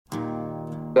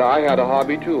I had a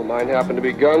hobby too. Mine happened to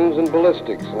be guns and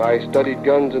ballistics. And I studied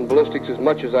guns and ballistics as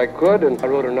much as I could, and I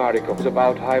wrote an article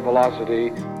about high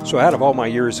velocity. So out of all my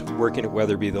years working at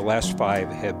Weatherby, the last 5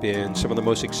 have been some of the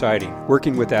most exciting.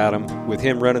 Working with Adam, with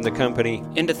him running the company.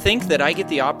 And to think that I get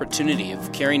the opportunity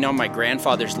of carrying on my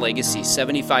grandfather's legacy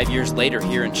 75 years later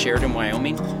here in Sheridan,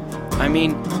 Wyoming, I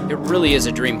mean, it really is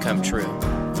a dream come true.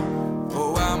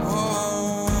 Oh, I'm home.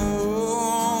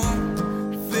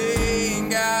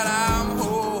 Thank God I'm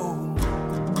home.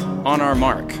 On Our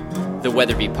Mark, the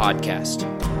Weatherby Podcast.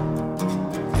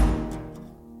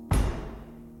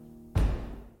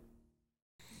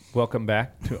 Welcome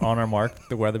back to On Our Mark,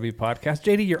 the Weatherby Podcast.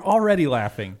 JD, you're already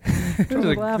laughing.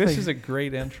 This is a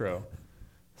great intro.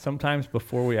 Sometimes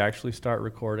before we actually start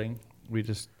recording, we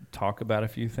just talk about a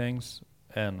few things,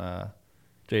 and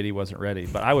JD wasn't ready,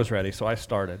 but I was ready, so I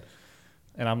started.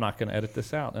 And I'm not going to edit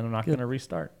this out, and I'm not going to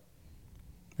restart.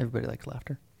 Everybody likes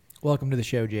laughter. Welcome to the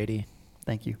show, JD.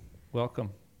 Thank you.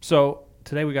 Welcome. So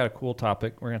today we got a cool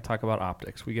topic. We're going to talk about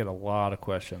optics. We get a lot of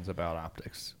questions about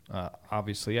optics.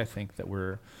 Obviously, I think that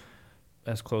we're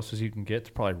as close as you can get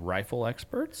to probably rifle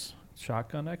experts,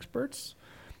 shotgun experts.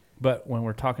 But when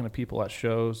we're talking to people at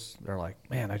shows, they're like,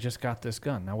 man, I just got this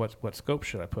gun. Now what scope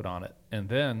should I put on it? And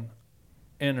then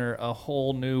enter a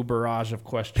whole new barrage of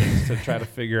questions to try to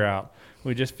figure out.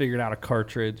 We just figured out a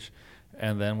cartridge.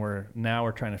 And then we're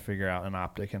trying to figure out an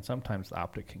optic, and sometimes the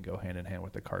optic can go hand in hand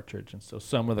with the cartridge. And so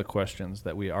some of the questions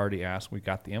that we already asked, we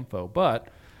got the info. But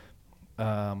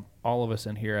all of us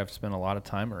in here have spent a lot of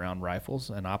time around rifles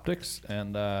and optics.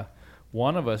 And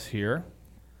one of us here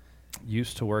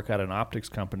used to work at an optics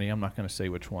company. I'm not going to say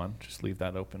which one. Just leave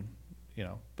that open,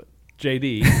 But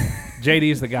JD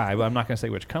is the guy, but I'm not going to say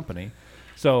which company.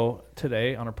 So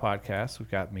today on our podcast, we've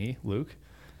got me, Luke.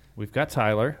 We've got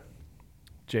Tyler,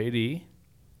 JD,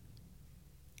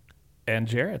 and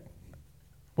Jared.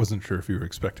 Wasn't sure if you were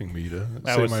expecting me to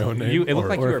say my own name. It looked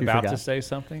like you were about to say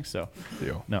something. So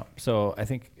Deal. No. So I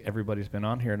think everybody's been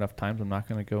on here enough times. I'm not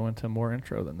going to go into more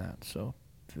intro than that. So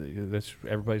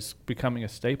everybody's becoming a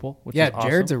staple, which is awesome.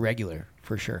 Jared's a regular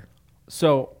for sure.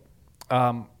 So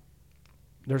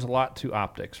there's a lot to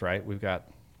optics, right? We've got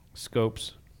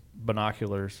scopes,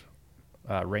 binoculars,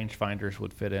 rangefinders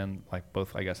would fit in, like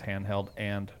both, I guess, handheld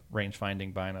and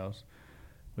range-finding binos.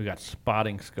 We got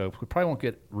spotting scopes. We probably won't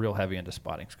get real heavy into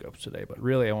spotting scopes today, but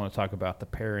really I want to talk about the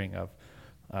pairing of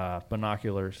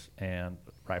binoculars and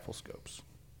rifle scopes.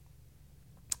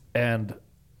 And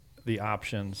the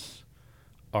options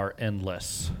are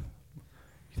endless.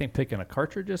 You think picking a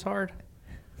cartridge is hard?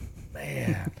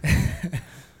 Man.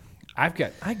 I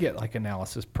get like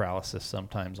analysis paralysis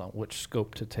sometimes on which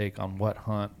scope to take on what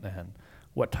hunt and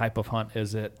what type of hunt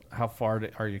is it, how far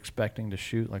are you expecting to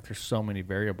shoot. Like there's so many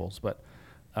variables, but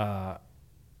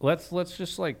let's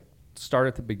just like start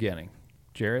at the beginning.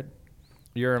 Jared,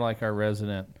 you're like our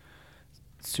resident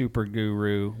super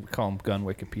guru. We call him Gun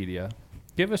Wikipedia.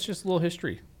 Give us just a little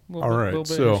history. Little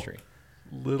bit of history.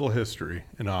 Little history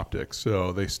in optics.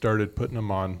 So they started putting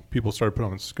them on, people started putting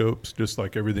them on scopes just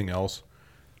like everything else.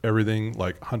 Everything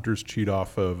like hunters cheat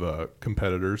off of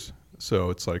competitors. So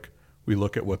it's like we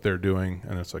look at what they're doing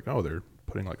and it's like, oh, they're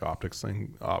putting like optics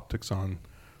on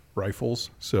rifles.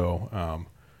 So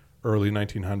early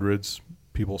 1900s,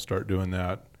 people start doing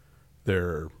that.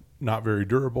 They're not very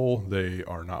durable. They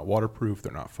are not waterproof.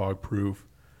 They're not fog proof.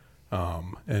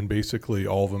 And basically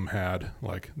all of them had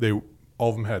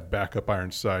backup iron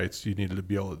sights. You needed to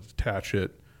be able to detach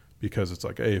it because it's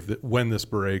like, hey, when this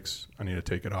breaks, I need to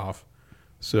take it off.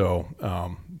 So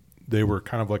they were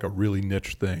kind of like a really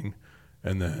niche thing,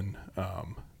 and then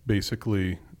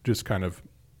basically just kind of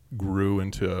grew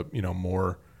into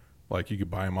more like you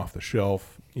could buy them off the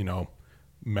shelf.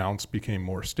 Mounts became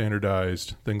more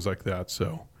standardized, things like that.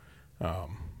 So by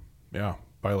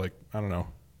like, I don't know,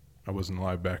 I wasn't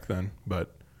alive back then,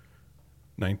 but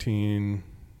 1950s,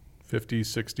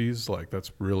 60s, like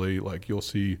that's really like you'll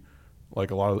see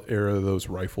like a lot of the era of those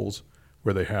rifles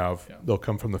where they'll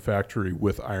come from the factory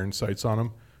with iron sights on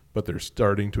them, but they're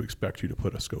starting to expect you to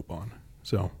put a scope on.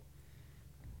 So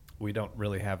we don't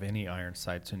really have any iron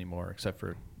sights anymore except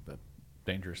for the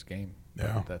dangerous game.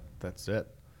 Yeah. That's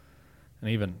it. And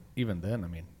even then, I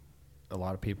mean, a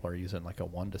lot of people are using like a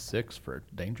 1-6 for a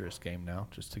dangerous game now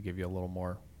just to give you a little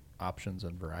more options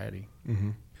and variety. Mm-hmm.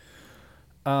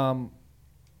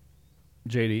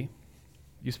 JD,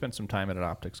 you spent some time at an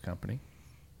optics company.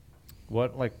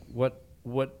 What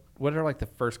are like the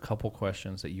first couple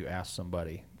questions that you ask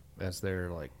somebody as they're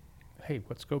like, hey,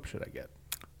 what scope should I get?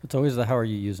 It's always how are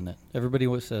you using it? Everybody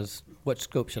says, what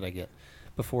scope should I get?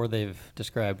 Before they've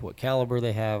described what caliber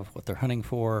they have, what they're hunting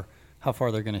for, how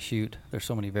far they're going to shoot. There's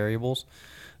so many variables.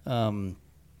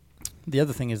 The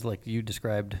other thing is, like you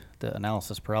described, the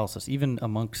analysis paralysis. Even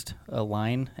amongst a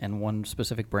line and one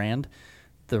specific brand,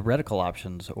 the reticle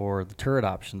options or the turret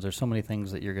options, there's so many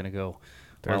things that you're going to go,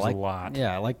 There's a lot.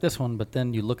 Yeah, I like this one, but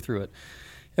then you look through it.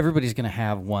 Everybody's going to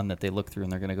have one that they look through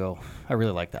and they're going to go, I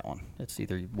really like that one. It's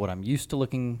either what I'm used to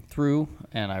looking through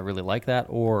and I really like that,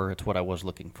 or it's what I was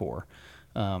looking for.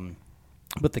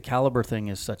 But the caliber thing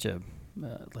is such a,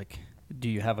 do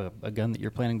you have a gun that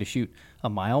you're planning to shoot a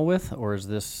mile with, or is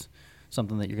this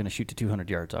something that you're going to shoot to 200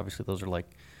 yards? Obviously, those are like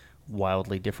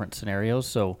wildly different scenarios.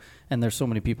 So, and there's so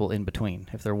many people in between.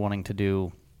 If they're wanting to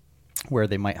do where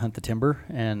they might hunt the timber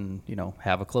and, you know,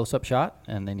 have a close-up shot,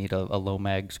 and they need a low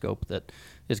mag scope that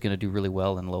is going to do really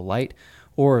well in low light,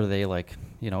 or are they like,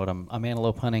 you know what, I'm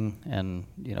antelope hunting, and,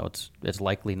 you know, it's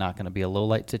likely not going to be a low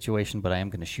light situation, but I am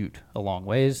going to shoot a long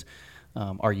ways.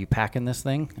 Are you packing this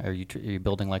thing? Are you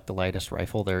building like the lightest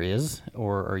rifle there is,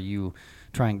 or are you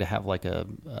trying to have like a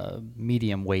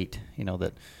medium weight, you know,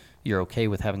 that you're okay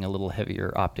with having a little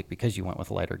heavier optic because you went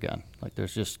with a lighter gun? Like,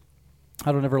 there's just,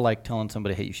 I don't ever like telling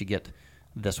somebody, hey, you should get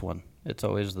this one. It's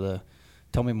always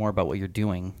tell me more about what you're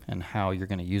doing and how you're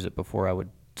going to use it before I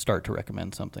would start to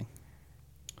recommend something.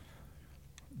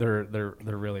 There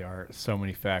really are so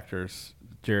many factors.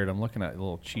 Jared, I'm looking at a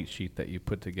little cheat sheet that you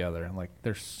put together, and like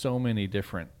there's so many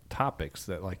different topics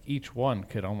that like each one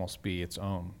could almost be its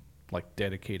own like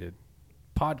dedicated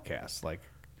podcast, like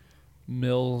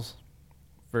Mills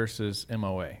versus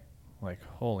MOA. Like,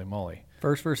 holy moly.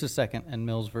 First versus second and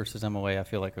Mills versus MOA, I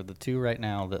feel like, are the two right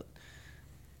now that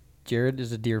Jared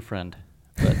is a dear friend,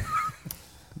 but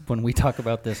when we talk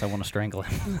about this, I want to strangle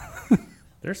him.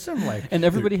 There's some like, and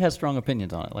everybody has strong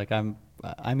opinions on it. Like, I'm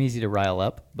easy to rile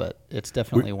up, but it's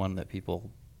definitely one that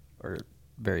people are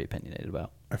very opinionated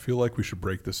about. I feel like we should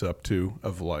break this up too,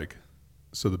 of like,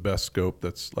 so the best scope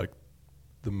that's like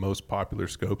the most popular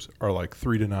scopes are like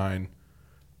 3 to 9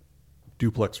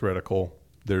 duplex reticle.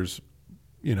 There's,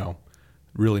 you know,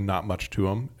 really not much to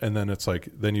them. And then it's like,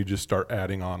 then you just start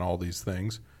adding on all these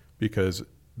things, because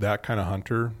that kind of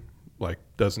hunter like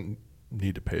doesn't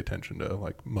need to pay attention to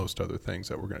like most other things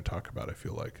that we're going to talk about. I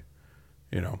feel like,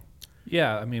 you know.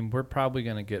 Yeah, I mean, we're probably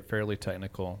going to get fairly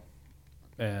technical,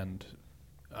 and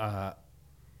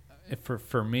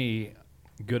for me,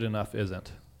 good enough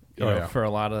isn't. You know, for a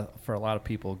lot of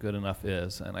people, good enough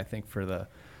is, and I think for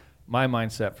my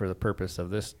mindset for the purpose of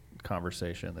this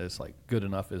conversation is like good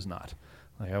enough is not.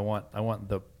 Like, I want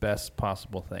the best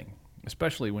possible thing,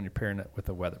 especially when you're pairing it with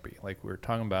a Weatherby. Like we were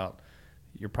talking about,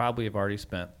 you probably have already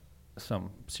spent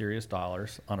some serious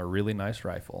dollars on a really nice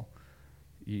rifle.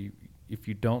 If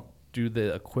you don't do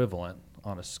the equivalent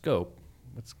on a scope,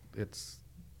 it's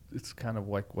kind of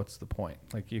like, what's the point?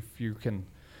 Like, if you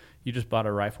just bought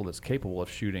a rifle that's capable of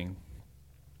shooting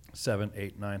 700,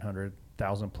 800, 900,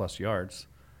 1,000 plus yards,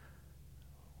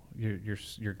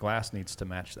 your glass needs to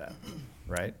match that,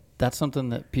 right? That's something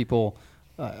that people,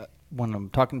 when I'm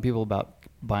talking to people about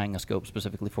buying a scope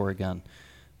specifically for a gun,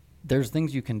 there's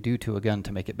things you can do to a gun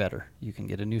to make it better. You can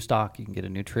get a new stock, you can get a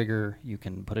new trigger, you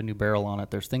can put a new barrel on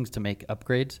it. There's things to make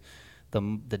upgrades.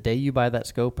 The day you buy that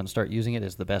scope and start using it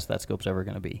is the best that scope's ever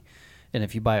going to be. And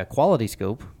if you buy a quality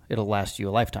scope, it'll last you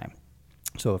a lifetime.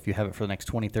 So if you have it for the next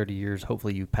 20, 30 years,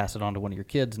 hopefully you pass it on to one of your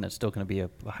kids and it's still going to be a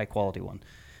high quality one.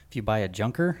 If you buy a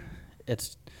junker,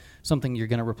 it's something you're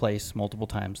going to replace multiple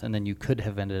times, and then you could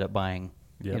have ended up buying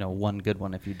one good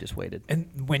one if you just waited.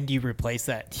 And when do you replace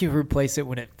that? Do you replace it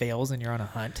when it fails and you're on a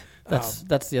hunt?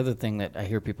 That's the other thing that I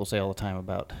hear people say all the time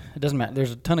about. It doesn't matter.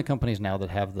 There's a ton of companies now that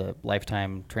have the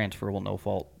lifetime transferable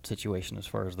no-fault situation as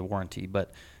far as the warranty,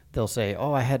 but they'll say,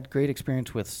 oh, I had great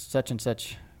experience with such and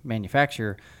such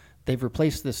manufacturer. They've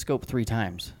replaced this scope 3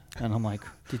 times. And I'm like,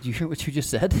 did you hear what you just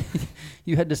said?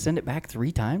 You had to send it back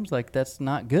 3 times? Like, that's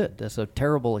not good. That's a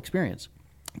terrible experience.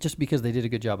 Just because they did a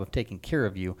good job of taking care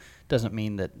of you doesn't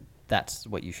mean that that's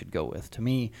what you should go with. To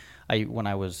me, when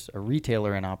I was a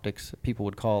retailer in optics, people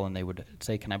would call and they would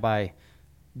say, can I buy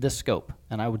this scope?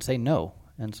 And I would say no.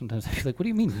 And sometimes I'd be like, what do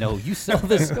you mean no? You sell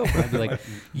this scope. And I'd be like,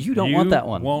 you don't want that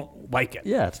one. You won't like it.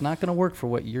 Yeah, it's not going to work for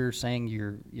what you're saying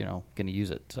you're going to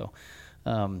use it. So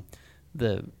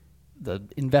the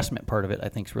investment part of it, I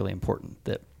think, is really important.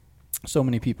 That so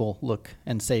many people look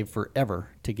and save forever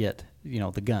to get,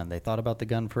 the gun. They thought about the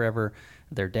gun forever.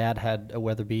 Their dad had a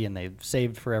Weatherby, and they've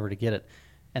saved forever to get it,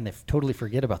 and they totally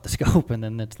forget about the scope. And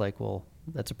then it's like, well,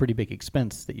 that's a pretty big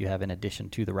expense that you have in addition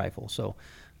to the rifle. So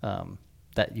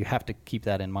that you have to keep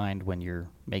that in mind when you're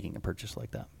making a purchase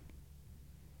like that.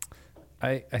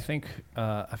 I think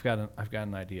I've got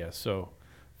an idea. So,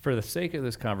 for the sake of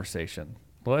this conversation,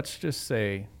 let's just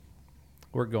say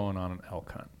we're going on an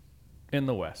elk hunt in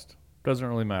the West. Doesn't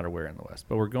really matter where in the West,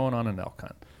 but we're going on an elk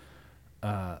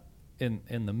hunt.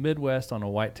 In the Midwest on a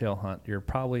whitetail hunt, you're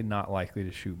probably not likely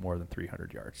to shoot more than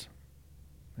 300 yards.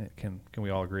 Can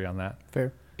we all agree on that?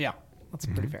 Fair. Yeah, that's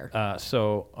pretty fair.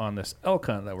 So on this elk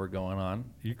hunt that we're going on,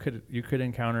 you could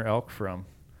encounter elk from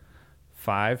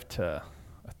 5 to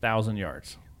 1,000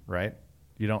 yards, right?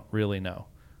 You don't really know.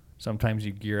 Sometimes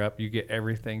you gear up, you get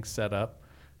everything set up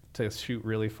to shoot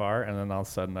really far, and then all of a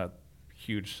sudden that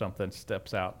huge something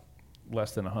steps out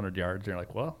less than 100 yards. You're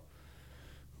like, well,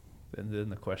 and then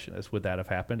the question is, would that have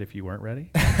happened if you weren't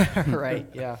ready? Right,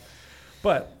 yeah.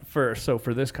 But for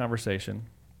this conversation,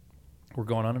 we're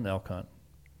going on an elk hunt.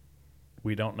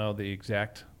 We don't know the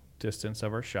exact distance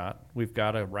of our shot. We've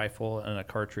got a rifle and a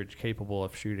cartridge capable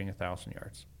of shooting 1,000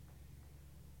 yards.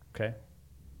 Okay?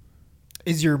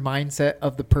 Is your mindset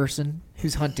of the person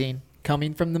who's hunting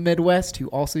coming from the Midwest who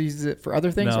also uses it for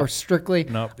other things, No. or strictly,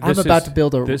 No, I'm about to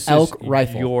build a elk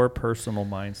rifle? Your personal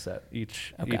mindset.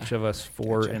 Each of us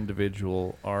four Gotcha.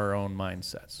 individual our own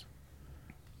mindsets.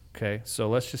 Okay, so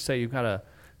let's just say you got a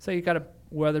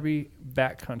Weatherby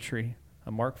backcountry,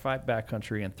 a Mark V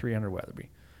backcountry, and 300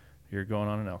 Weatherby. You're going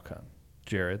on an elk hunt,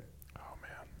 Jared. Oh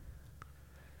man,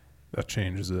 that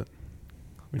changes it.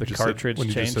 When The you just cartridge when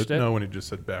you just changed said, it? No, when you just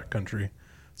said backcountry.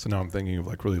 So now I'm thinking of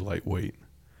like really lightweight.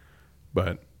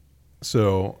 But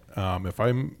so if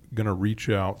I'm gonna reach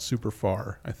out super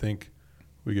far, I think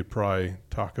we could probably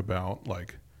talk about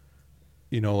like,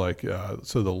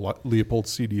 so the Leopold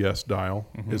CDS dial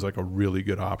is like a really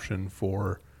good option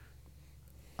for.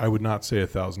 I would not say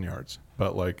 1,000 yards,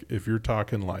 but like if you're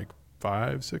talking like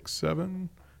 5, 6, 7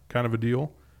 kind of a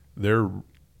deal, they're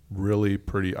really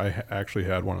pretty. I actually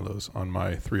had one of those on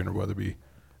my 300 Weatherby,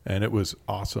 and it was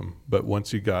awesome. But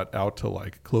once you got out to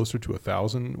like closer to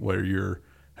 1,000, where you're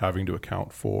having to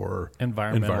account for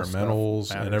environmentals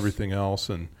stuff and matters. everything else,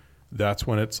 and that's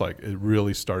when it's like it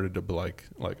really started to be like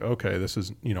okay, this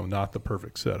is not the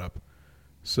perfect setup.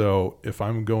 So if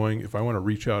I want to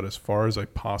reach out as far as I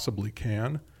possibly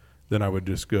can, then I would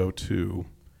just go to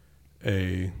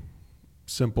a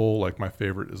simple, like my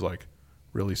favorite is like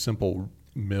really simple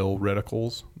mill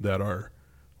reticles that are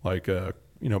like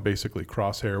basically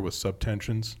crosshair with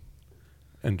subtensions.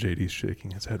 And JD's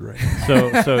shaking his head right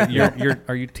now. So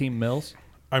are you Team Mills?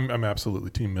 I'm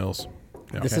absolutely Team Mills.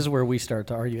 Yeah. This is where we start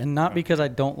to argue, and not because I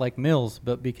don't like mills,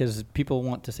 but because people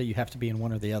want to say you have to be in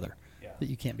one or the other, that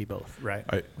you can't be both. Right.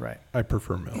 Right. I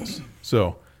prefer mills.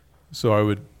 So I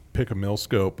would pick a mill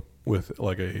scope with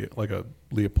like a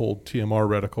Leopold TMR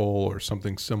reticle or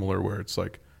something similar where it's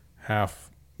like half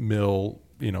mil,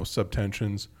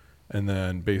 subtensions, and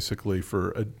then basically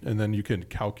and then you can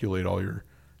calculate all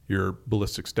your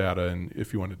ballistics data, and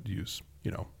if you wanted to use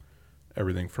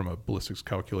everything from a ballistics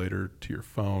calculator to your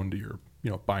phone to your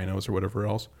binos or whatever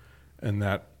else, and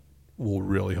that will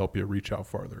really help you reach out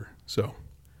farther. So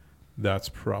that's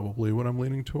probably what I'm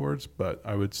leaning towards, but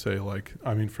I would say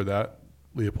for that,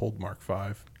 Leopold Mark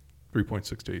V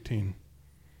 3.6 to 18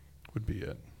 would be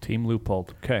it. Team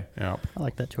Leupold. Okay. Yeah. I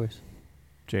like that choice.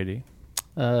 JD.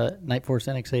 Night Force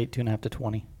NX8 2.5 to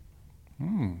 20.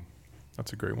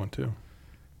 That's a great one too.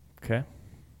 Okay.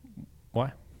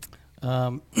 Why?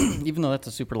 Even though that's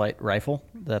a super light rifle,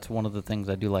 that's one of the things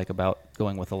I do like about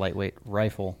going with a lightweight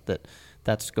rifle,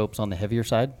 that scope's on the heavier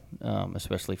side,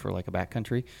 especially for like a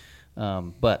backcountry.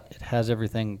 But it has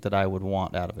everything that I would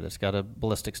want out of it. It's got a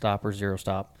ballistic stopper, zero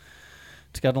stop.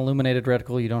 It's got an illuminated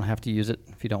reticle. You don't have to use it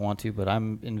if you don't want to, but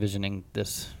I'm envisioning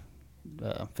this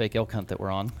fake elk hunt that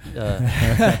we're on.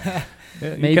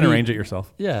 You can arrange it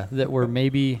yourself. Yeah, that we're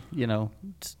maybe,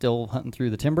 still hunting through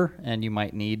the timber, and you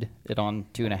might need it on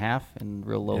 2.5 in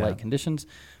real low light conditions.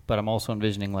 But I'm also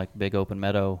envisioning like big open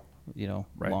meadow,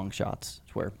 Right. long shots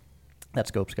where that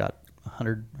scope's got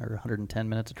 100 or 110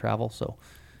 minutes of travel, so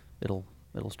it'll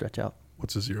stretch out.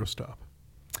 What's a zero stop?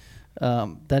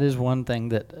 That is one thing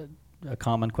that a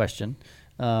common question.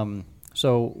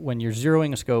 So when you're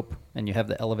zeroing a scope and you have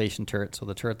the elevation turret, so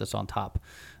the turret that's on top,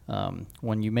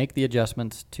 when you make the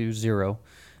adjustments to zero,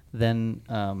 then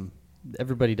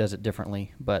everybody does it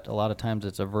differently, but a lot of times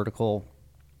it's a vertical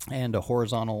and a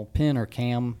horizontal pin or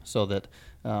cam, so that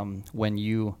when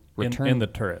you return in the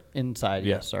turret inside,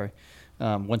 Yeah. yes, sorry,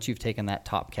 once you've taken that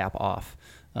top cap off,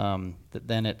 that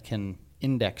then it can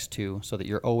index to, so that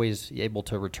you're always able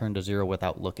to return to zero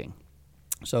without looking.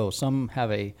 So some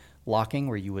have a locking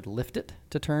where you would lift it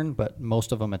to turn, but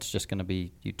most of them it's just going to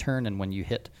be you turn, and when you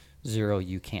hit zero,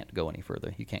 you can't go any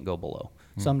further. You can't go below.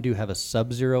 Some do have a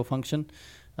sub-zero function.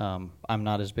 I'm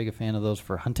not as big a fan of those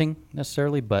for hunting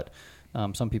necessarily, but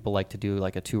some people like to do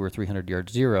like a 200 or 300 yard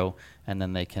zero, and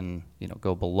then they can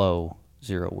go below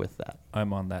zero with that.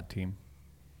 I'm on that team.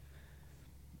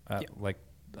 Like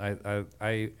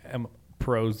I am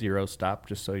pro zero stop,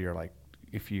 just so you're like,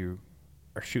 if you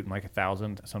are shooting like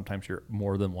 1,000, sometimes you're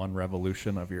more than one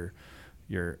revolution of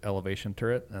your elevation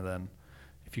turret, and then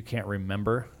if you can't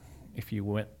remember if you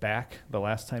went back the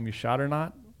last time you shot or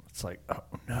not, it's like, oh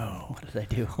no, What did I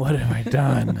do? what have I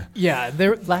done? Yeah,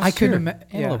 there. Last I couldn't. year,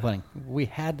 antelope hunting, we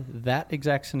had that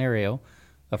exact scenario.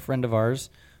 A friend of ours,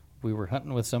 we were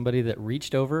hunting with somebody that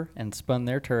reached over and spun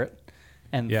their turret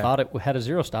and Yeah. thought it had a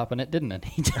zero stop, and it didn't. And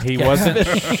he just He kept wasn't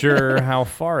spinning. sure how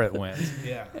far it went.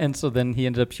 Yeah. And so then he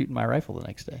ended up shooting my rifle the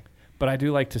next day. But I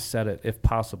do like to set it, if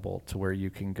possible, to where you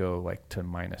can go like to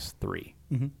 -3.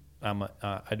 Mm-hmm.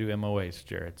 I do MOAs,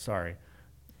 Jared. Sorry,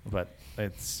 but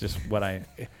it's just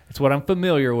it's what I'm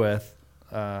familiar with.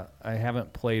 I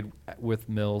haven't played with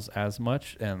mills as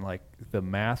much, and like the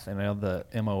math and all the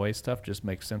MOA stuff just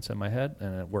makes sense in my head,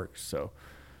 and it works. So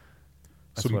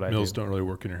that's So what I mills do. don't really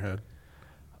work in your head.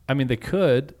 I mean, they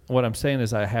could. What I'm saying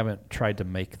is, I haven't tried to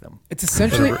make them. It's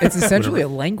essentially a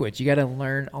language. You got to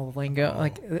learn all the lingo.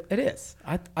 Like it is.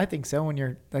 I think so. When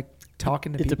you're like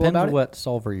talking to It people depends about on what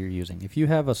solver you're using. If you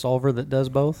have a solver that does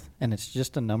both, and it's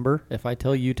just a number, if I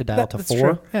tell you to dial to That's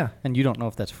 4, true. Yeah. and you don't know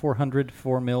if that's 400,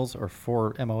 4 mils, or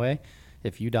 4 MOA,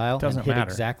 if you dial and Doesn't hit matter.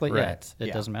 exactly, Right. it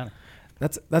Yeah. doesn't matter.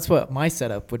 That's what my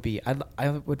setup would be. I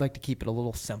would like to keep it a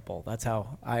little simple. That's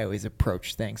how I always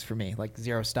approach things for me. Like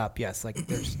zero stop, yes. Like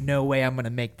there's no way I'm going to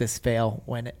make this fail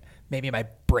when maybe my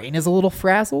brain is a little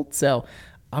frazzled. So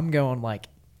I'm going like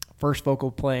first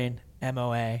focal plane,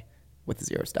 MOA with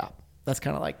zero stop. That's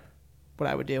kind of like what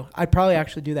I would do. I'd probably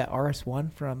actually do that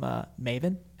RS1 from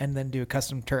Maven and then do a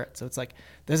custom turret. So it's like,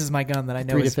 this is my gun that I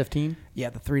know 3 to is 15?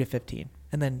 Yeah, the 3 to 15,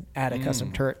 and then add a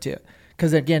custom turret to it.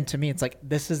 Because again, to me, it's like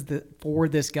for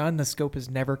this gun, the scope is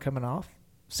never coming off.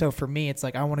 So for me, it's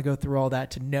like I want to go through all that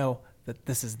to know that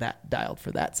this is that dialed for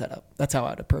that setup. That's how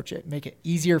I'd approach it. Make it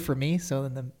easier for me. So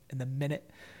in the minute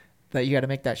that you got to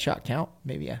make that shot count,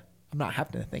 maybe I'm not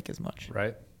having to think as much.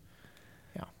 Right.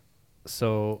 Yeah.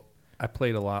 So I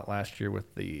played a lot last year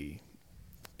with the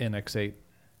NX8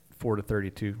 4 to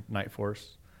 32 Night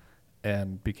Force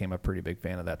and became a pretty big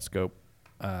fan of that scope.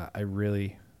 I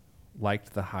really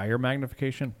liked the higher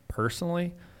magnification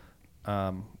personally.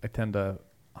 I tend to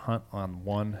hunt on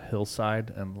one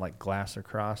hillside and like glass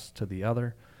across to the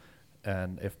other,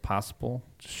 and if possible,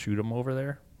 just shoot them over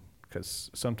there,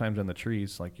 because sometimes in the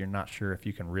trees, like you're not sure if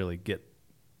you can really get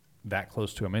that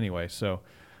close to them anyway. So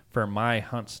for my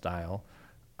hunt style,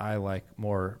 I like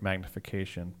more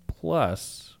magnification.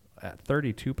 Plus, at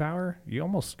 32 power, you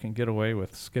almost can get away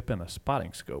with skipping a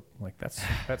spotting scope. Like that's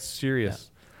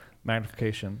serious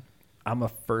magnification. I'm a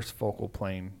first focal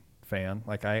plane fan.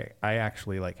 Like I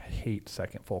actually like hate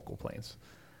second focal planes.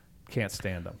 Can't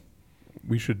stand them.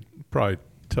 We should probably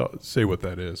say what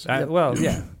that is. Well,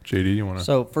 yeah. JD, you want to?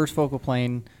 So first focal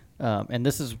plane, and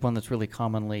this is one that's really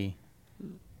commonly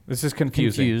This is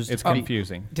confusing. Confused. It's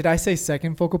confusing. Did I say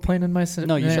second focal plane in my?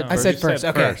 No, you said I first. said You said first.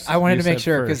 Okay, first. I wanted You to make said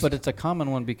sure first. because But it's a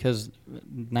common one because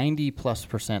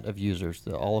 90+% of users,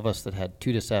 all of us that had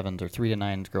 2 to 7s or 3 to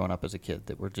 9s growing up as a kid,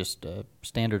 that were just a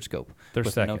standard scope. They're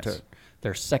with no seconds. turret.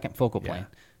 They're second focal plane.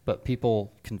 Yeah. But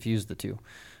people confuse the two.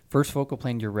 First focal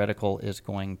plane, your reticle is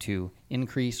going to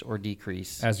increase or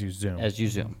decrease As you zoom. as you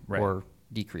zoom, Right. or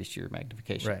decrease your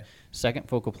magnification. Right. Second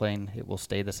focal plane, it will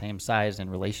stay the same size in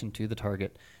relation to the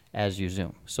target as you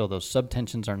zoom. So those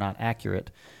subtensions are not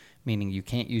accurate, meaning you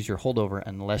can't use your holdover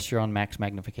unless you're on max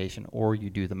magnification or you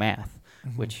do the math,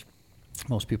 which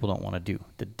most people don't want to do.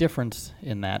 The difference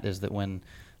in that is that when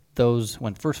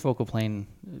first focal plane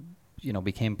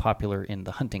became popular in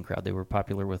the hunting crowd, they were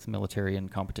popular with military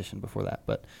and competition before that,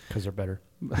 but Because they're better.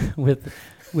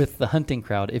 with the hunting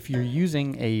crowd, if you're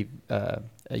using a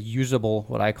usable,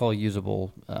 what I call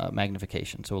usable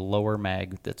magnification, so a lower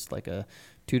mag that's like a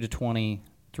 2 to 20,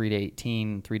 3 to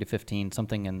 18, 3 to 15,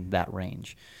 something in that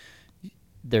range,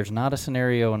 there's not a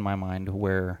scenario in my mind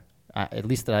where, at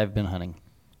least that I've been hunting,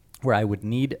 where I would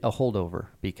need a holdover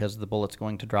because the bullet's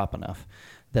going to drop enough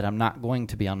that I'm not going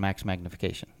to be on max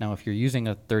magnification. Now, if you're using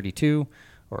a 32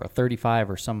 or a 35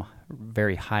 or some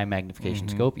very high magnification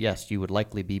scope, yes, you would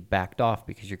likely be backed off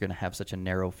because you're going to have such a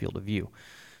narrow field of view.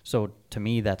 So to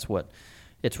me,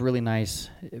 it's really nice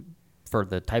for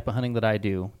the type of hunting that I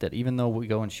do, that even though we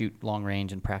go and shoot long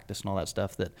range and practice and all that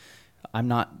stuff, that I'm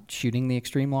not shooting the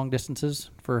extreme long distances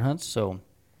for hunts. So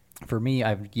for me,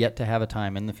 I've yet to have a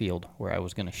time in the field where I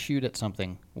was going to shoot at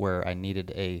something where I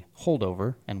needed a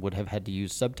holdover and would have had to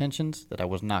use subtensions that I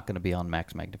was not going to be on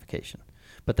max magnification.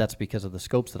 But that's because of the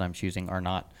scopes that I'm choosing are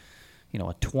not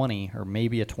a 20 or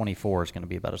maybe a 24 is going to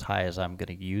be about as high as I'm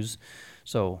going to use.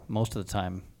 So most of the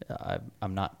time,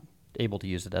 I'm not able to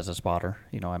use it as a spotter.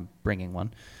 I'm bringing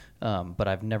one. But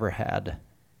I've never had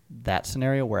that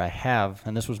scenario where I have,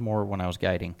 and this was more when I was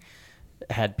guiding,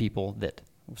 had people that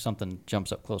if something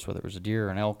jumps up close, whether it was a deer or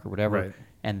an elk or whatever, Right.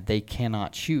 and they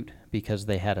cannot shoot because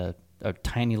they had a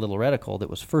tiny little reticle that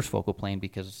was first focal plane,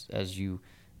 because as you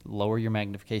lower your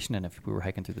magnification, and if we were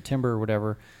hiking through the timber or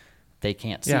whatever, they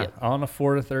can't see it. On a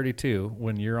 4-32,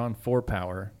 when you're on 4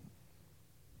 power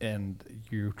and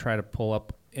you try to pull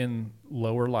up in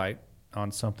lower light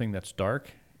on something that's dark,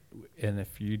 and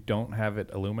if you don't have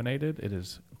it illuminated, it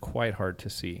is quite hard to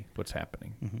see what's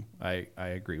happening. Mm-hmm. I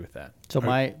agree with that. So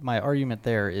my argument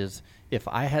there is, if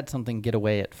I had something get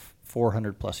away at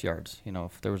 400 plus yards,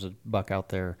 if there was a buck out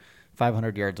there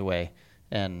 500 yards away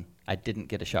and I didn't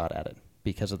get a shot at it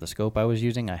because of the scope I was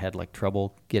using, I had like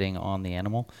trouble getting on the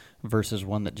animal, versus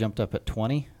one that jumped up at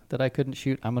 20 that I couldn't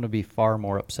shoot, I'm going to be far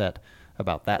more upset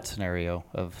about that scenario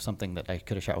of something that I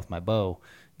could have shot with my bow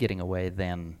getting away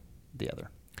than the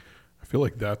other. I feel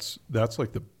like that's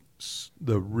like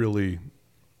the really,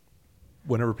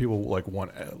 whenever people like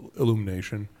want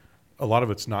illumination, a lot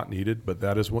of it's not needed, but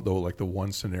that is the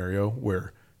one scenario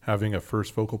where having a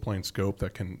first focal plane scope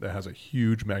that has a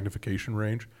huge magnification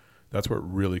range, that's where it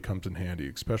really comes in handy,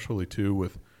 especially too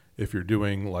with if you're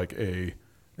doing like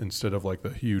instead of like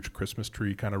the huge Christmas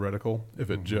tree kind of reticle, if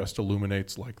it just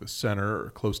illuminates like the center or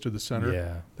close to the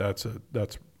center, that's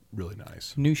really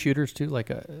nice. New shooters too,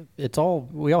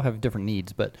 we all have different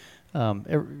needs, but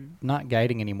not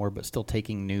guiding anymore, but still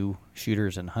taking new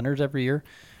shooters and hunters every year.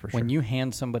 When you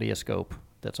hand somebody a scope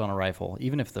that's on a rifle,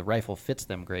 even if the rifle fits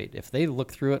them great, if they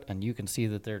look through it and you can see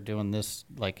that they're doing this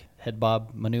like head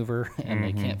bob maneuver and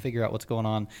they can't figure out what's going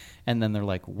on, and then they're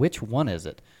like, which one is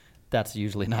it? That's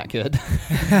usually not good.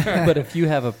 But if you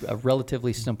have a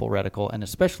relatively simple reticle, and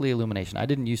especially illumination, I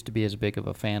didn't used to be as big of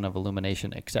a fan of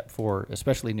illumination, except for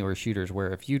especially newer shooters,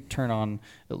 where if you turn on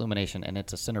illumination and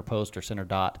it's a center post or center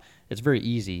dot, it's very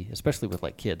easy, especially with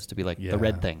like kids, to be like the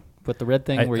red thing. Put the red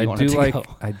thing where you want it to go.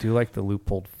 I do like the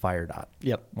loophole fire dot.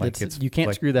 Yep. You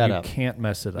can't screw that up. You can't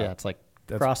mess it up. Yeah, it's like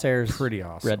crosshairs, pretty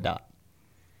awesome. red dot.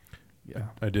 Yeah.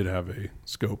 I did have a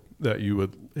scope that you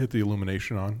would hit the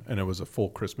illumination on, and it was a full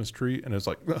Christmas tree, and it's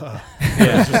like,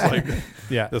 it's just like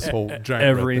this whole giant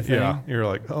everything. Yeah, you're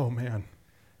like, oh man.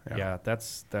 Yeah,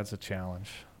 that's a challenge.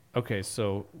 Okay,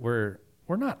 so we're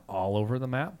not all over the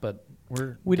map, but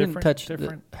we didn't touch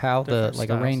how the styles.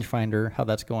 a rangefinder, how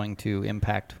that's going to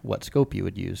impact what scope you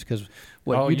would use, because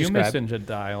what you described. mentioned a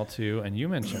dial too, and you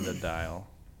mentioned a dial.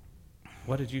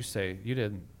 What did you say? You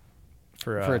didn't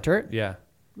for a turret? Yeah.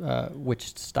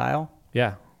 Which style?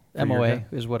 Yeah. MOA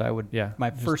is what I would. Yeah. My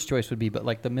first choice would be, but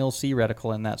like the Mil C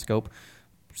reticle in that scope,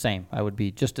 same. I would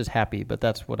be just as happy. But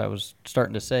that's what I was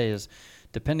starting to say is,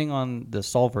 depending on the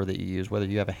solver that you use, whether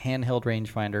you have a handheld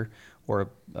rangefinder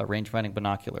or a rangefinding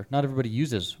binocular, not everybody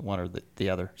uses one or the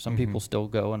other. Some people still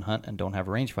go and hunt and don't have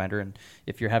a rangefinder. And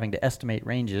if you're having to estimate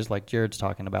ranges, like Jared's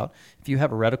talking about, if you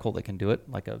have a reticle that can do it,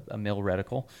 like a Mil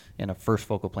reticle in a first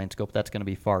focal plane scope, that's going to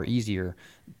be far easier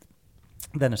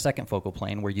than a second focal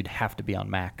plane where you'd have to be on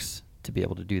max to be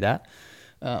able to do that.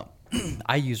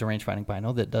 I use a rangefinding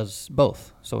bino that does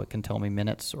both, so it can tell me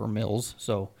minutes or mils,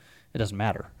 so it doesn't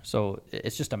matter. So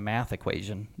it's just a math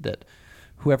equation that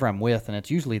whoever I'm with, and it's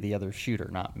usually the other shooter,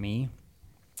 not me.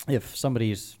 If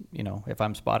somebody's, if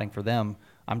I'm spotting for them,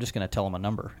 I'm just going to tell them a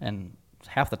number, and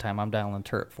half the time I'm dialing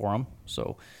turret for them.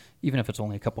 So even if it's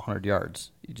only a couple hundred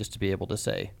yards, just to be able to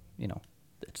say,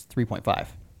 it's 3.5.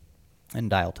 And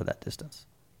dial to that distance.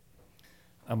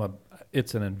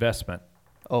 It's an investment.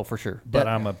 Oh, for sure. But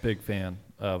I'm a big fan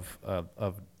of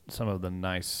some of the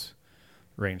nice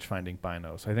range-finding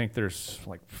binos. I think there's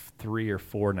like 3 or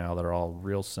 4 now that are all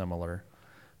real similar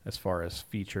as far as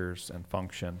features and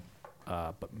function.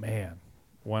 But man,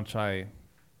 once I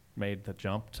made the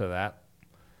jump to that,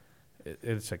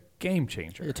 it's a game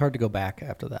changer. It's hard to go back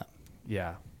after that.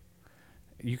 Yeah.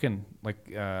 You can,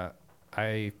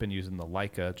 I've been using the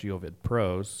Leica GeoVid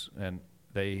Pros, and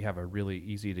they have a really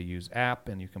easy to use app,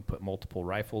 and you can put multiple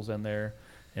rifles in there.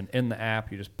 And in the app,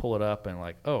 you just pull it up and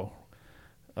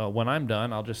when I'm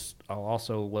done, I'll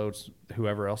also load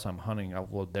whoever else I'm hunting. I'll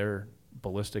load their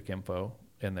ballistic info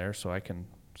in there so I can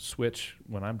switch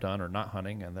when I'm done or not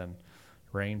hunting, and then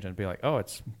range and be like, oh,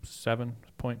 it's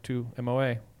 7.2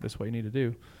 MOA. This is what you need to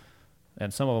do.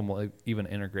 And some of them will even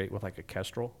integrate with like a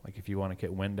Kestrel. Like if you want to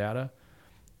get wind data,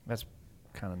 that's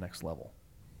kind of next level.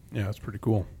 Yeah, that's pretty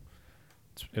cool.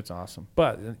 It's awesome.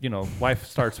 But, life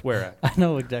starts where at? I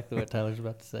know exactly what Tyler's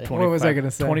about to say. What was I going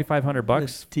to say?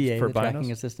 $2,500 TA, for the tracking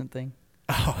binos? assistant thing.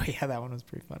 Oh, yeah, that one was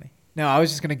pretty funny. No, I was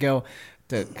just going to go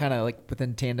to kind of like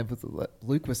within tandem with what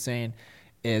Luke was saying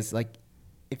is like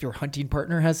if your hunting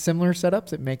partner has similar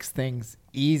setups, it makes things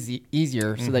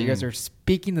easier so that you guys are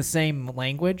speaking the same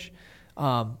language.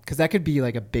 Because that could be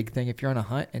like a big thing if you're on a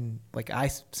hunt. And like I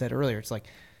said earlier, it's like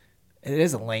it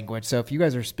is a language. So if you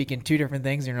guys are speaking two different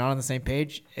things and you're not on the same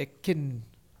page, it can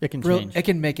change. It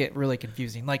can make it really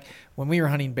confusing. Like when we were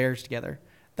hunting bears together,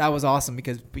 that was awesome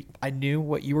because I knew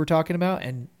what you were talking about,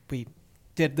 and we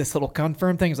did this little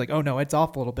confirm thing. It's like, oh no, it's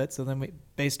off a little bit. So then we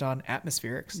based on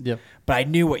atmospherics. Yep. But I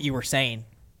knew what you were saying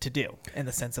to do in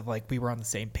the sense of like we were on the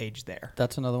same page there.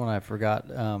 That's another one I forgot.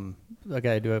 A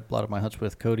guy I do a lot of my hunts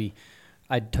with, Cody.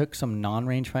 I took some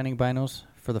non-range finding binos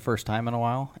for the first time in a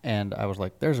while, and I was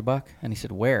like, "There's a buck," and he said,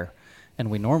 "Where?"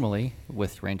 And we normally,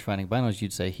 with range finding binos,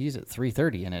 you'd say he's at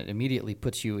 330, and it immediately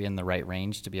puts you in the right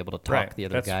range to be able to talk the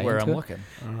other guy into That's where I'm it. looking.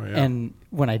 Oh, yeah. And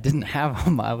when I didn't have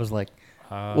them, I was like,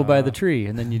 "We'll buy the tree,"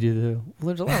 and then you do well,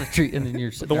 there's a lot of tree, and then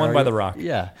you're The one by the rock.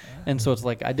 Yeah, and so it's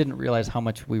like I didn't realize how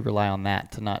much we rely on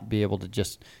that to not be able to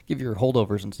just give your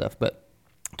holdovers and stuff, but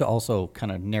to also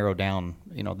kind of narrow down.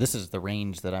 This is the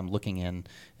range that I'm looking in,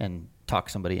 and talk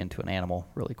somebody into an animal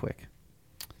really quick.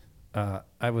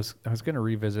 I was going to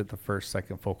revisit the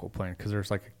second focal plane because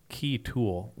there's like a key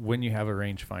tool when you have a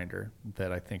rangefinder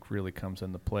that I think really comes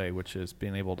into play, which is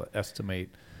being able to estimate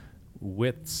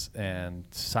widths and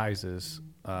sizes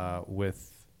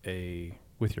with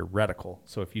your reticle.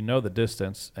 So if you know the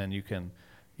distance and you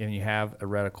have a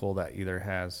reticle that either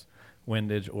has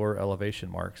windage or elevation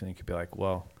marks, and you could be like,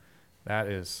 well, that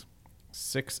is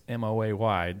 6 MOA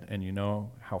wide, and you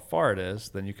know how far it is,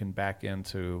 then you can back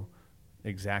into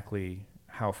exactly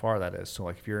how far that is. So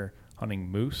like if you're hunting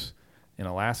moose in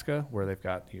Alaska where it's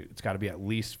got to be at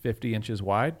least 50 inches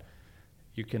wide,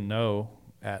 you can know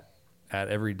at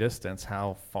every distance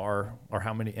how far or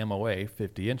how many MOA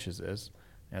 50 inches is.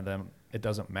 And then it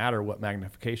doesn't matter what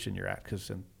magnification you're at,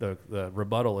 because the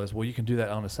rebuttal is, well, you can do that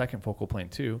on a second focal plane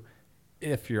too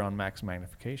if you're on max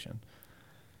magnification.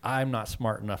 I'm not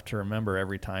smart enough to remember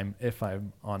every time if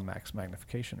I'm on max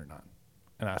magnification or not.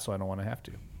 And so I don't want to have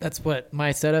to. That's what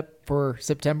my setup for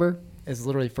September is,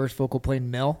 literally first focal plane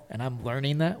mill, and I'm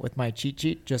learning that with my cheat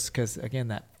sheet just because, again,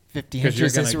 that 50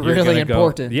 inches is really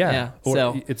important. Yeah. Or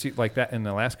so it's like that in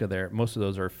Alaska there. Most of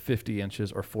those are 50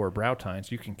 inches or 4 brow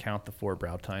tines. You can count the 4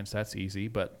 brow tines. That's easy.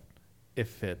 But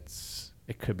if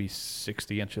it could be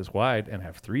 60 inches wide and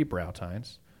have 3 brow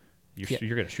tines,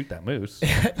 you're going to shoot that moose.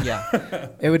 yeah,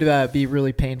 it would be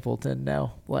really painful to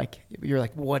know. Like you're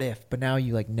like, what if? But now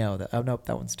you like know that. Oh nope,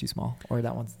 that one's too small, or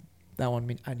that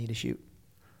one I need to shoot.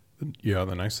 Yeah,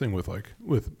 the nice thing with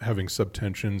having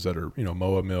subtensions that are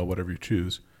MOA mill, whatever you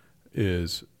choose,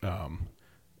 is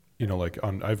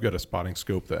I've got a spotting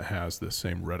scope that has the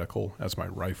same reticle as my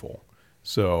rifle.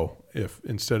 So if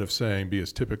instead of saying,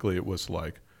 because typically it was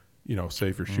like, say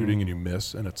if you're shooting and you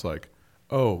miss, and it's like,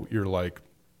 oh, you're like,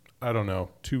 I don't know,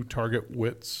 2 target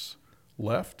widths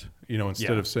left.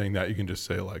 Instead of saying that, you can just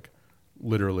say like,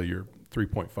 literally you're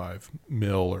 3.5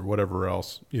 mil or whatever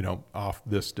else, off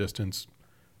this distance.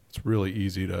 It's really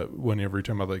easy to, whenever you're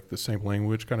talking about like the same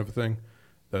language kind of a thing,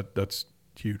 that's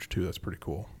huge too. That's pretty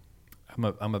cool.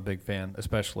 I'm a big fan,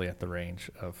 especially at the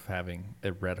range, of having a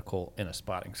reticle in a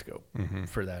spotting scope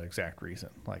for that exact reason.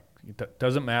 Like it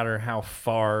doesn't matter how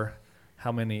far,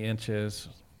 how many inches,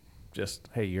 just,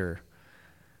 hey, you're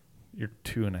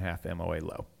 2.5 MOA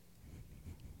low.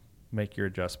 Make your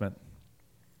adjustment.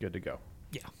 Good to go.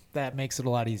 Yeah, that makes it a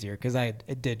lot easier because I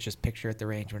did just picture at the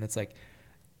range when it's like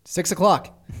 6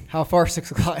 o'clock. How far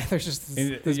 6 o'clock? There's just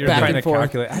this you're back trying and to forth.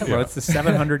 calculate. I don't know. It's the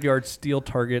 700-yard steel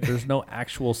target. There's no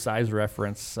actual size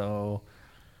reference, so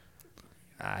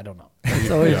I don't know.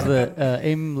 It's always the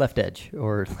aim left edge,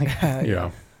 or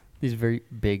like these very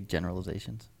big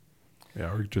generalizations.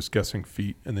 Yeah, or just guessing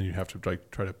feet, and then you have to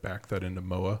like try to back that into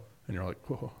MOA, and you're like,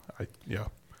 whoa,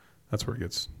 that's where it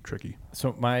gets tricky.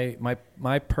 So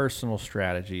my personal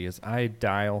strategy is I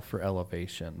dial for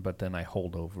elevation, but then I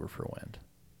hold over for wind.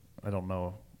 I don't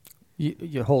know.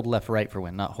 You hold left, right for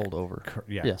wind, not hold over.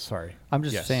 Yeah. Sorry. I'm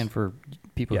just saying for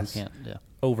people who can't. Yeah.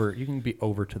 Over. You can be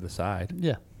over to the side.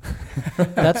 Yeah.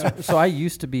 So I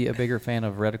used to be a bigger fan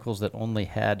of reticles that only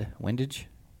had windage.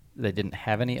 They didn't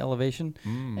have any elevation.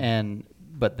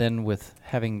 But then with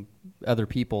having other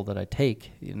people that I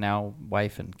take, now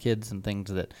wife and kids and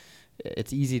things, that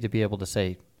it's easy to be able to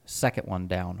say second one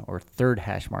down or third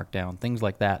hash mark down, things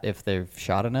like that if they've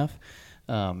shot enough.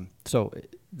 So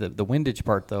the windage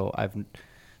part, though,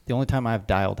 the only time I've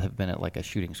dialed have been at like a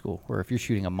shooting school, where if you're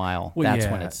shooting a mile, that's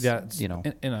when it's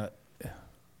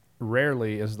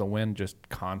rarely is the wind just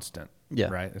constant. Yeah.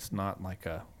 Right. It's not like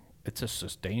it's a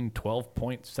sustained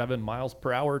 12.7 miles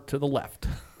per hour to the left.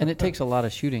 And it takes a lot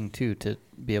of shooting, too, to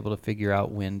be able to figure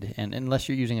out wind. And unless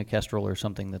you're using a Kestrel or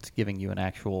something that's giving you an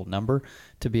actual number,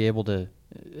 to be able to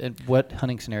and what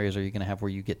hunting scenarios are you going to have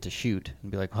where you get to shoot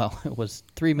and be like, well, it was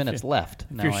 3 minutes left.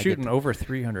 If you're shooting over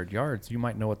 300 yards, you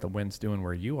might know what the wind's doing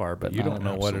where you are, but you don't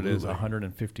know what it is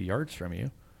 150 yards from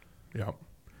you. Yeah.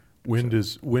 Wind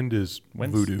is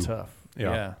voodoo. Tough.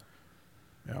 Yeah.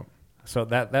 So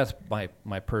that's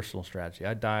my personal strategy.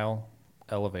 I dial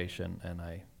elevation and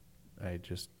I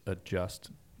just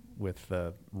adjust with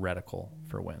the reticle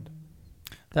for wind.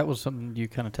 That was something you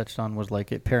kind of touched on, was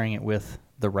like pairing it with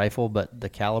the rifle, but the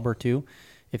caliber too.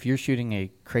 If you're shooting a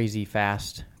crazy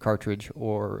fast cartridge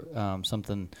or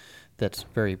something that's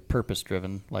very purpose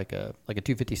driven, like a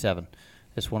 257,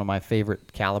 it's one of my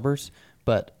favorite calibers,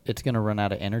 but it's going to run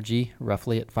out of energy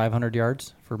roughly at 500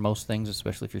 yards for most things,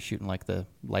 especially if you're shooting like the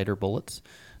lighter bullets.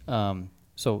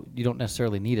 So you don't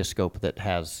necessarily need a scope that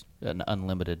has an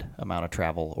unlimited amount of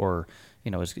travel or,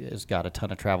 has got a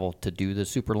ton of travel to do the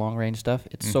super long range stuff.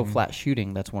 It's so flat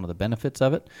shooting. That's one of the benefits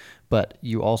of it. But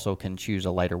you also can choose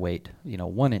a lighter weight,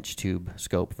 1-inch tube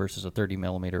scope versus a 30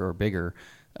 millimeter or bigger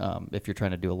if you're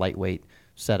trying to do a lightweight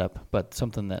setup. But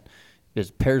something that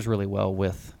pairs really well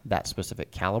with that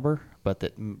specific caliber, but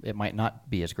that it might not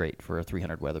be as great for a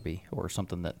 300 Weatherby or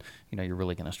something that, you're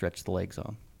really going to stretch the legs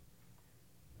on.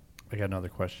 I got another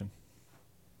question.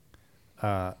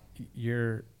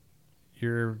 You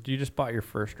just bought your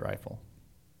first rifle.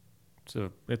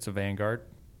 So it's a Vanguard,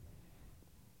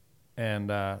 and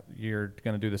you're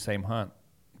going to do the same hunt,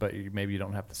 but maybe you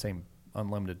don't have the same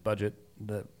unlimited budget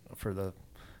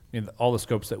all the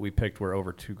scopes that we picked were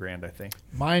over $2,000, I think.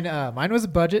 Mine was a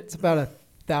budget. It's about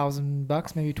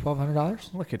 $1,000, maybe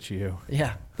 $1,200. Look at you.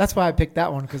 Yeah, that's why I picked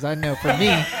that one, because I know for me,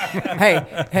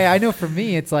 I know for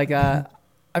me it's like I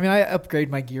upgrade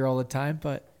my gear all the time,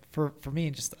 but for me,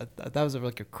 just that was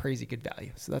like a crazy good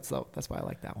value. So that's why I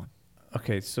like that one.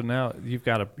 Okay, so now you've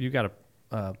got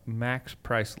a max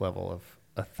price level of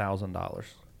 $1,000.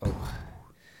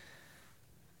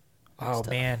 Oh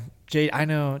man, I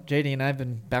know JD and I've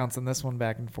been bouncing this one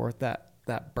back and forth.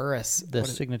 That Burris, the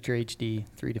Signature HD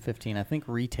 3-15, I think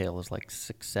retail is like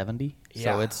 $670.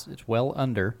 Yeah. So it's well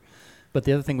under. But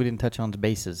the other thing we didn't touch on is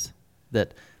bases.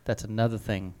 That's another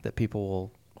thing that people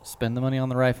will spend the money on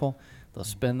the rifle. They'll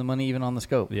spend the money even on the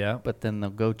scope. Yeah. But then they'll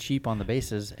go cheap on the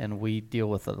bases, and we deal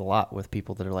with it a lot with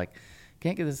people that are like,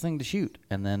 can't get this thing to shoot.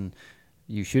 And then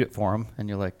you shoot it for them, and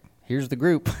you're like, here's the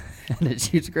group, and it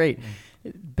shoots great.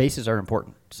 Bases are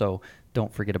important, so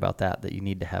don't forget about that you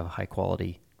need to have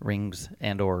high-quality rings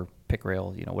and or pick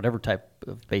rail, whatever type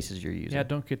of bases you're using. Yeah,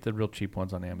 don't get the real cheap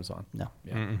ones on Amazon. No.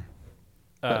 Yeah.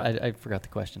 But I forgot the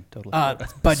question totally.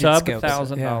 Budget sub scopes.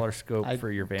 $1,000 scope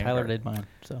for your Vanguard. Tyler did mine,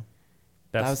 so.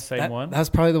 That's the same one? That was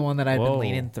probably the one that I've Whoa. been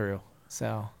leaning through.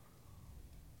 So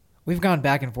we've gone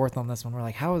back and forth on this one. We're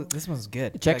like, this one's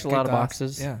good. It checks a lot of glass.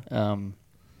 boxes. Yeah.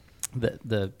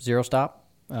 The zero stop,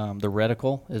 the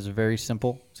reticle is very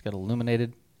simple. It's got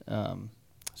illuminated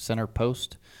center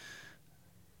post.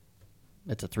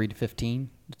 It's a 3-15.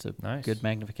 It's a nice. Good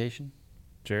magnification.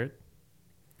 Jared?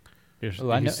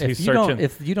 I know.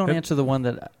 If you don't answer the one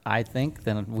that I think,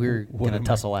 then we're going to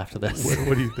tussle after this.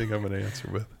 What do you think I'm going to answer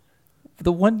with?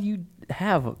 The one you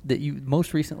have that you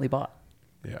most recently bought.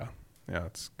 Yeah,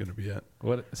 it's going to be it.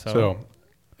 So,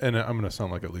 and I'm going to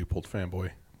sound like a Leupold fanboy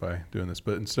by doing this,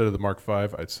 but instead of the Mark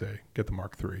V, I'd say get the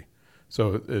Mark III.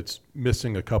 So it's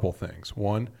missing a couple things.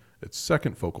 One, it's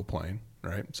second focal plane,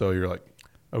 right? So you're like,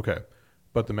 okay,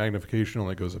 but the magnification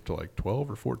only goes up to like 12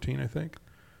 or 14, I think.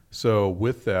 So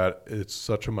with that, it's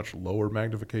such a much lower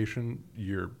magnification.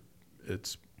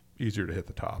 It's easier to hit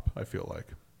the top, I feel like.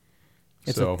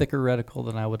 It's a thicker reticle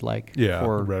than I would like. Yeah, the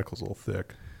reticle's a little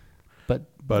thick. But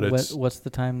it's what's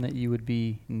the time that you would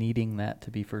be needing that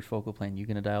to be first focal plane? You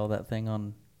going to dial that thing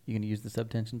on? You going to use the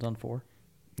subtensions on 4?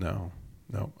 No.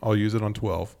 I'll use it on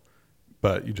 12,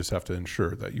 but you just have to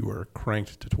ensure that you are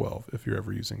cranked to 12 if you're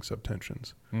ever using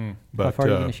subtensions. But how far are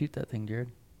you going to shoot that thing, Jared?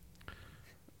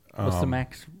 What's the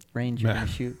max range you're going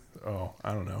to shoot? Oh,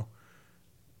 I don't know.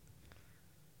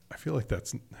 I feel like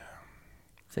that's...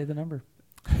 Say the number.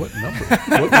 What number?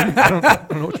 I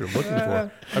don't know what you're looking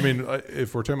for. I mean,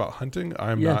 if we're talking about hunting,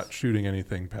 I'm not shooting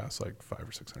anything past like 500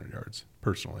 or 600 yards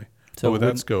personally. So with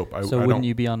that scope, wouldn't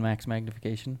you be on max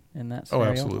magnification in that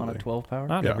scenario absolutely. on a 12 power?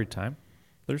 Not every time.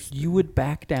 You would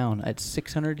back down at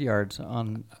 600 yards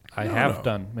on. I have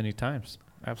done many times.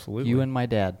 Absolutely. You and my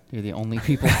dad. You're the only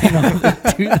people I know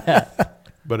that do that.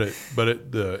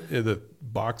 The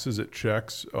boxes it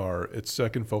checks are its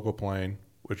second focal plane,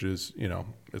 which is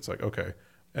it's like okay.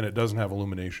 And it doesn't have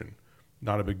illumination.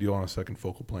 not a big deal on a second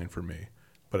focal plane for me.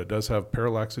 But it does have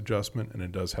parallax adjustment, and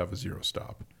it does have a zero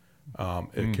stop.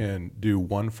 It can do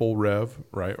one full rev,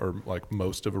 right? Or like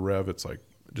most of a rev, it's like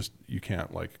just you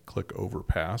can't like click over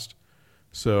past.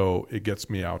 So it gets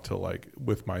me out to like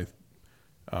with my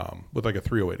with like a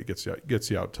 308, it gets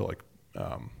you out to like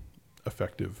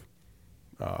effective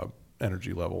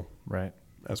energy level, Right.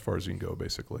 as far as you can go,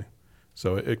 basically.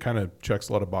 So it kind of checks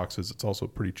a lot of boxes. It's also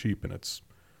pretty cheap, and it's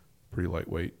pretty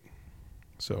lightweight.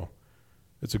 So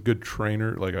it's a good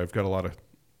trainer. Like I've got a lot of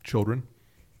children,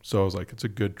 so I was like, it's a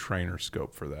good trainer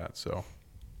scope for that. So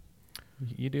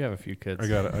You do have a few kids. I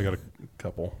got a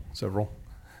couple, several,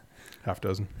 half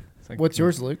dozen. It's like- What's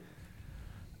yours, Luke?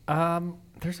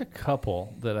 There's a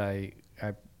couple that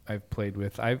I've played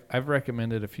with. I've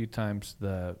recommended a few times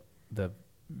the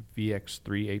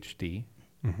VX3 HD.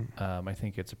 I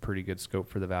think it's a pretty good scope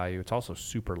for the value. It's also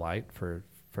super light for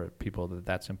people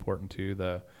that's important to.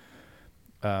 The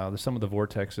some of the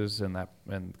vortexes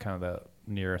and kind of the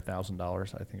near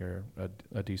 $1,000 I think are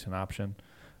a decent option.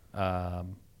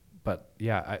 But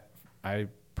yeah, I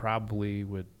probably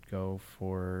would go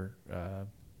for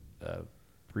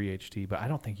 3 HD, but I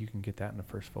don't think you can get that in the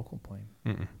first focal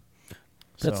plane.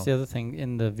 That's the other thing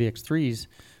in the VX3s.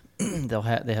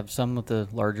 They have some with the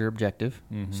larger objective.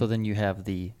 So then you have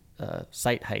the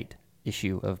sight height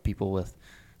issue of people with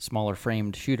smaller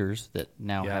framed shooters that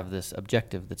now have this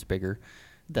objective that's bigger.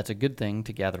 That's a good thing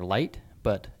to gather light,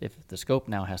 but if the scope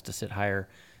now has to sit higher,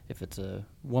 if it's a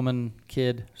woman,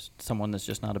 kid, someone that's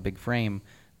just not a big frame,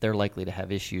 they're likely to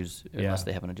have issues unless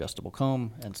they have an adjustable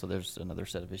comb, and so there's another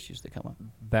set of issues that come up.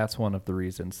 That's one of the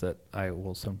reasons that I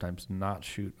will sometimes not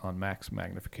shoot on max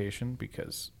magnification,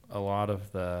 because a lot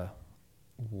of the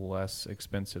less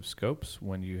expensive scopes,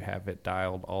 when you have it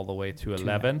dialed all the way to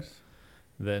 11,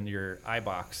 then your eye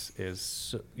box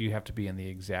is, you have to be in the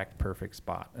exact perfect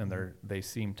spot, and they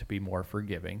seem to be more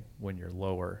forgiving when you're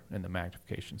lower in the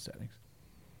magnification settings.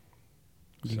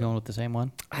 You going with the same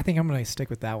one? I think I'm going to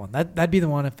stick with that one. That'd be the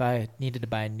one if I needed to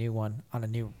buy a new one on a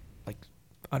new, like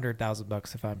under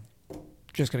 $1,000. If I'm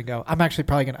just going to go, I'm actually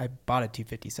probably going to, I bought a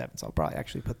 257, so I'll probably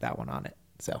actually put that one on it.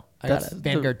 So I got a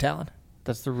Vanguard Talon.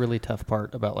 That's the really tough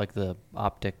part about like the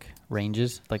optic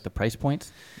ranges, like the price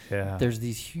points. Yeah. There's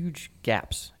these huge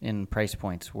gaps in price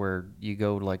points where you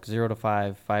go like 0 to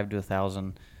 5, 5 to 1,000,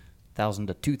 1,000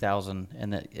 to 2,000,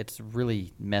 and that it's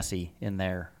really messy in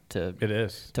there to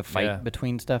fight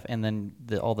between stuff. And then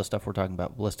all the stuff we're talking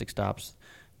about, ballistic stops,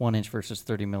 1 inch versus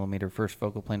 30 millimeter, first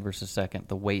focal plane versus second,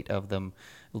 the weight of them,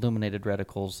 illuminated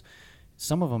reticles.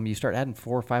 Some of them you start adding $400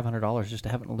 or $500 just to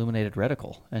have an illuminated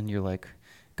reticle, and you're like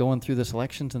going through the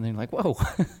selections, and then you're like, whoa,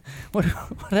 what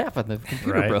happened? The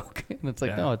computer broke. And it's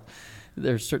like, no,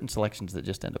 there's certain selections that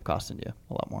just end up costing you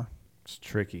a lot more. It's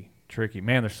tricky.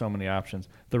 Man, there's so many options.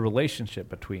 The relationship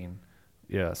between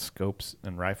scopes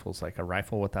and rifles, like a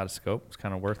rifle without a scope is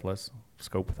kind of worthless.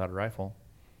 Scope without a rifle,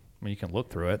 I mean, you can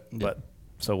look through it, but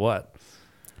so what?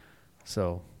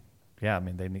 So, yeah, I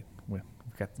mean, we've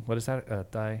got, what is that?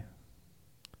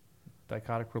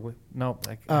 Dichotic no,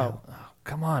 like,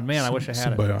 come on, man! I wish I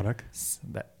had symbiotic.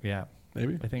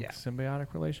 Maybe. I think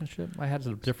symbiotic relationship. I had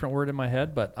a different word in my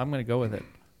head, but I'm going to go with it.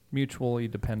 Mutually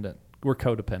dependent. We're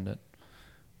codependent.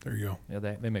 There you go.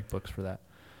 Yeah, they make books for that.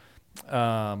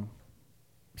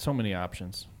 So many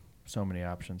options.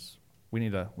 We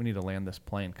need to land this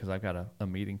plane because I've got a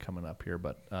meeting coming up here.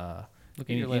 But look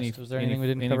at your list. Was there anything we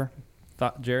didn't cover?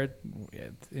 Thought, Jared?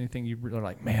 Anything you really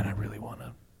like? Man, I really want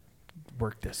to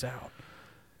work this out.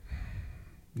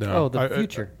 No. Oh, the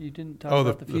future. You didn't talk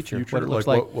about the future. What it looks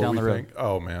like what down the road.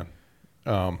 Oh man,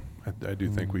 I do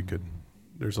think we could.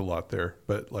 There's a lot there,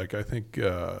 but like I think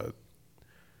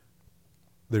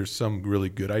there's some really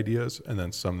good ideas, and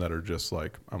then some that are just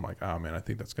like I'm like, oh man, I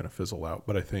think that's going to fizzle out.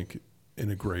 But I think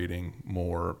integrating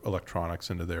more electronics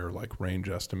into there, like range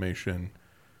estimation,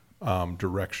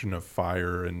 direction of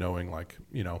fire, and knowing like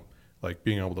like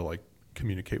being able to like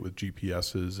communicate with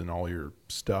GPSs and all your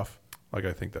stuff. Like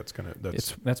I think that's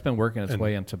been working its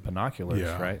way into binoculars,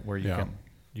 right? Where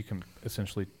you can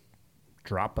essentially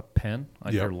drop a pin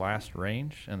on your last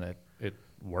range, and it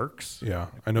works. Yeah,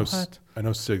 I know. I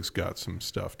know SIG's got some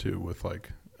stuff too with like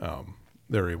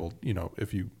they're able,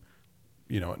 if you,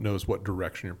 it knows what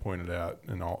direction you're pointed at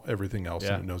and everything else,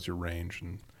 and it knows your range,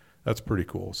 and that's pretty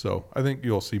cool. So I think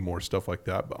you'll see more stuff like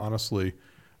that. But honestly,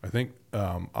 I think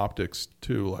optics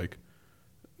too, like.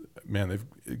 Man,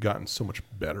 they've gotten so much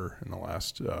better in the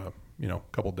last,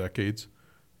 couple decades,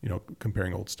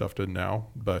 comparing old stuff to now.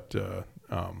 But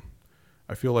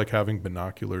I feel like having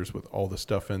binoculars with all the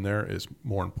stuff in there is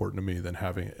more important to me than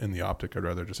having it in the optic. I'd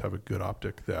rather just have a good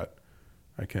optic that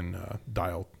I can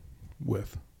dial,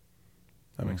 width.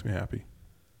 That makes me happy.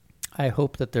 I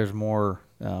hope that there's more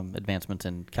advancements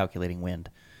in calculating wind.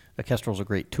 A Kestrel's a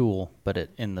great tool, but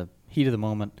in the heat of the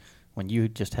moment, when you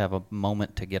just have a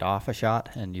moment to get off a shot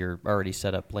and you're already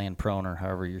set up laying prone or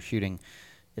however you're shooting,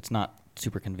 it's not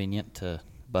super convenient to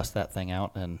bust that thing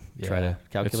out and try to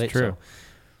calculate. It's true.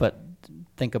 But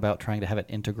think about trying to have it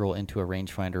integral into a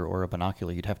rangefinder or a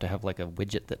binocular. You'd have to have like a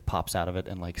widget that pops out of it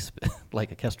and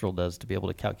like a Kestrel does to be able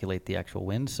to calculate the actual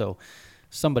wind. So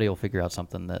somebody will figure out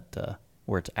something that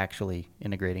where it's actually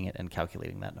integrating it and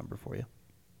calculating that number for you.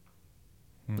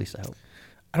 At least I hope.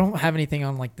 I don't have anything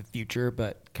on like the future,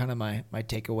 but kind of my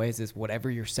takeaways is whatever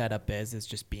your setup is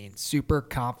just being super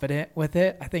confident with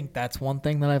it. I think that's one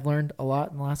thing that I've learned a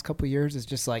lot in the last couple of years is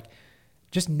just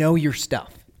know your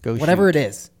stuff. Whatever it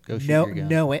is,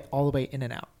 know it all the way in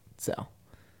and out. So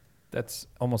That's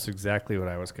almost exactly what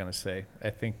I was going to say. I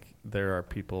think there are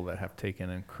people that have taken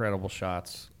incredible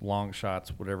shots, long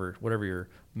shots, whatever your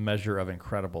measure of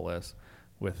incredible is,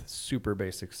 with super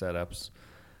basic setups.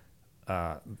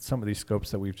 Some of these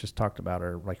scopes that we've just talked about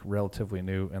are like relatively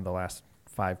new in the last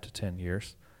 5 to 10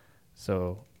 years.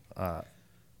 So the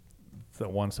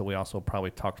ones that we also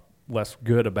probably talked less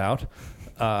good about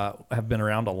have been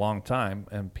around a long time,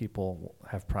 and people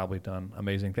have probably done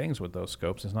amazing things with those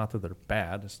scopes. It's not that they're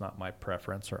bad. It's not my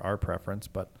preference or our preference,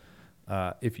 but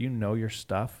if you know your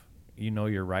stuff, you know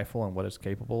your rifle and what it's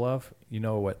capable of, you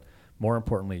know what, more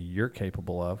importantly, you're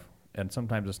capable of. And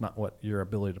sometimes it's not what your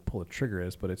ability to pull the trigger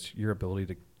is, but it's your ability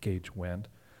to gauge wind,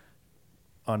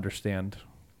 understand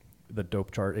the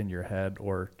dope chart in your head,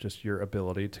 or just your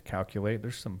ability to calculate.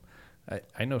 There's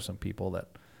I know some people that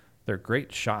they're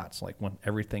great shots. Like when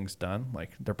everything's done,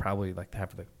 like they're probably like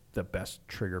have the best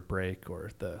trigger break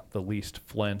or the least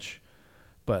flinch,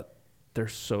 but they're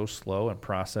so slow in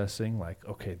processing. Like,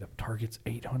 okay, the target's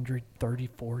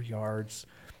 834 yards.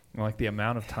 Like the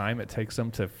amount of time it takes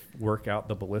them to work out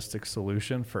the ballistic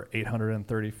solution for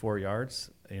 834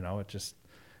 yards,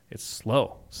 it's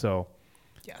slow. So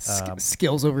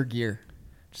skills over gear.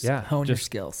 Just hone your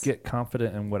skills. Get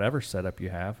confident in whatever setup you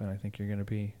have, and I think you're going to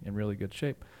be in really good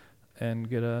shape. And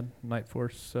get a Night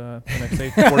Force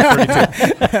NXA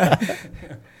 432.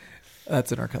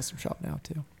 That's in our custom shop now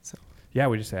too. So yeah,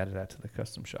 we just added that to the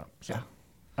custom shop. So yeah.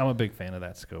 I'm a big fan of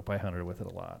that scope. I hunted with it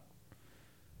a lot.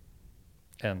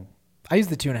 And I used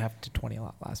the 2.5 to 20 a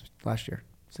lot last year,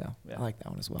 so yeah. I like that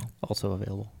one as well. Also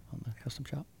available on the custom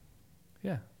shop.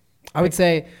 Yeah, I would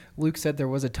say Luke said there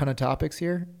was a ton of topics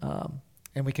here,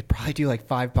 and we could probably do like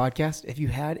 5 podcasts. If you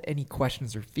had any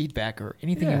questions or feedback or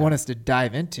anything you want us to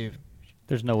dive into,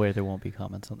 there's no way there won't be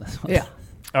comments on this one. Yeah.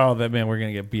 Oh, that man, we're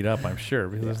gonna get beat up, I'm sure,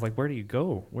 because it's like, where do you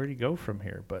go? Where do you go from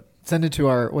here? But send it to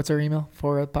what's our email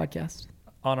for a podcast?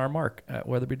 On our mark at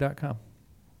weatherby.com.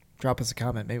 Drop us a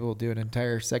comment. Maybe we'll do an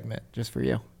entire segment just for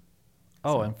you.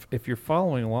 Oh, and if you're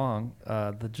following along,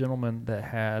 the gentleman that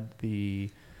had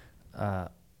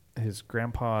his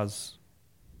grandpa's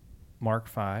Mark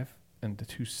V and the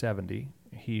 270,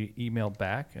 he emailed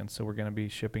back, and so we're going to be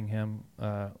shipping him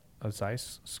a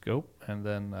Zeiss scope and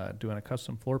then doing a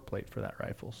custom floor plate for that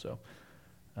rifle. So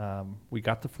we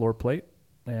got the floor plate,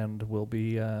 and we'll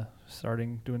be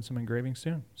starting doing some engraving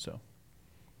soon. So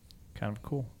kind of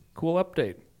cool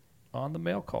update on the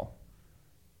mail call.